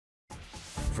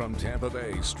from Tampa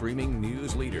Bay streaming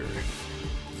news leader.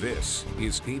 This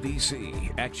is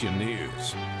ABC Action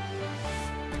News.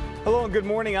 Hello and good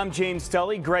morning. I'm James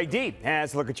Tully. Greg D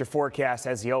has a look at your forecast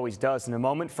as he always does in a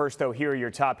moment. First, though, here are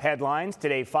your top headlines.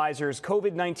 Today, Pfizer's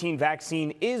COVID-19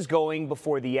 vaccine is going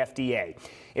before the FDA.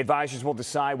 Advisors will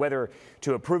decide whether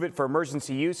to approve it for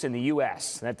emergency use in the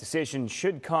U.S. That decision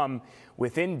should come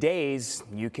within days.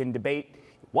 You can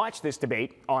watch this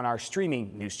debate on our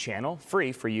streaming news channel,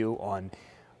 free for you on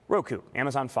Roku,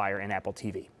 Amazon Fire, and Apple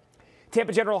TV.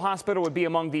 Tampa General Hospital would be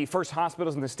among the first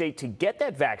hospitals in the state to get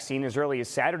that vaccine as early as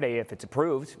Saturday if it's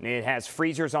approved. It has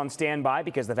freezers on standby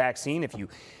because the vaccine, if you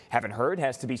haven't heard,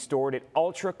 has to be stored at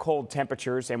ultra cold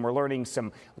temperatures, and we're learning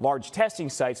some large testing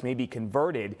sites may be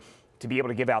converted to be able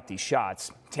to give out these shots.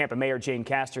 Tampa Mayor Jane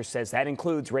Castor says that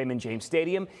includes Raymond James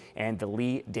Stadium and the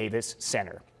Lee Davis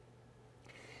Center.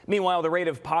 Meanwhile, the rate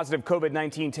of positive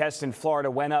COVID-19 tests in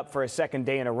Florida went up for a second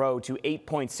day in a row to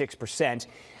 8.6%.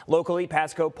 Locally,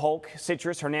 Pasco, Polk,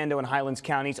 Citrus, Hernando, and Highlands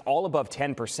counties all above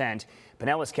 10%.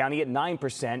 Pinellas County at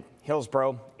 9%.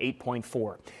 Hillsborough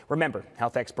 8.4%. Remember,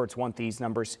 health experts want these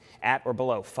numbers at or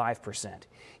below 5%.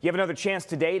 You have another chance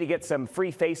today to get some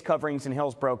free face coverings in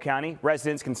Hillsborough County.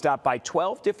 Residents can stop by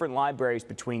 12 different libraries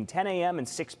between 10 a.m. and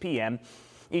 6 p.m.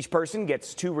 Each person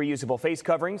gets 2 reusable face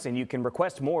coverings, and you can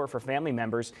request more for family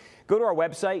members. Go to our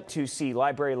website to see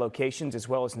library locations as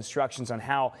well as instructions on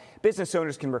how business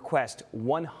owners can request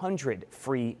 100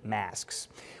 free masks.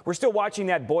 We're still watching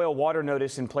that boil water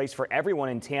notice in place for everyone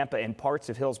in Tampa and parts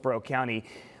of Hillsborough County.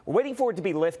 We're waiting for it to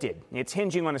be lifted. It's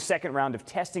hinging on a second round of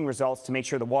testing results to make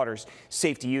sure the water's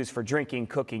safe to use for drinking,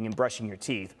 cooking, and brushing your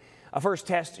teeth. A first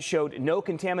test showed no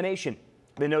contamination.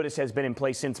 The notice has been in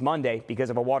place since Monday because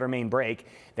of a water main break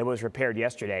that was repaired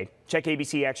yesterday. Check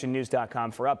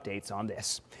abcactionnews.com for updates on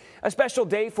this. A special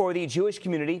day for the Jewish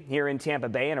community here in Tampa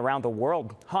Bay and around the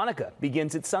world. Hanukkah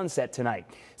begins at sunset tonight.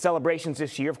 Celebrations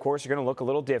this year, of course, are going to look a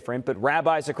little different, but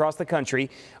rabbis across the country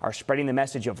are spreading the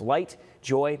message of light,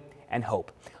 joy, and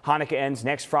hope. Hanukkah ends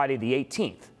next Friday, the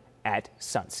 18th at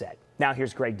sunset. Now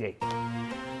here's Greg D.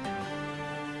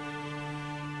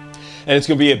 And it's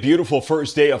going to be a beautiful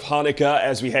first day of Hanukkah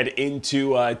as we head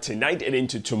into tonight and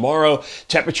into tomorrow.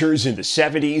 Temperatures in the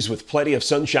 70s with plenty of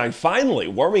sunshine. Finally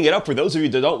warming it up for those of you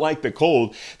that don't like the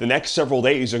cold. The next several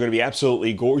days are going to be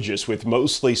absolutely gorgeous with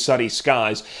mostly sunny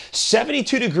skies.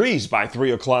 72 degrees by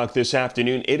 3 o'clock this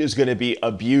afternoon. It is going to be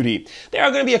a beauty. There are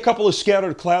going to be a couple of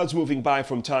scattered clouds moving by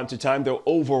from time to time, though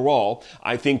overall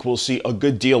I think we'll see a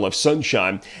good deal of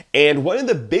sunshine. And one of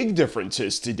the big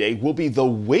differences today will be the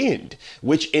wind,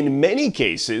 which in many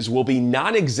cases will be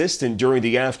non-existent during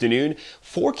the afternoon.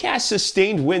 Forecast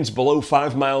sustained winds below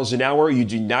 5 miles an hour. You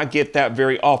do not get that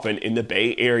very often in the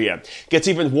Bay Area. Gets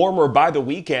even warmer by the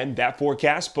weekend. That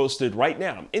forecast posted right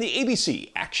now in the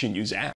ABC Action News app.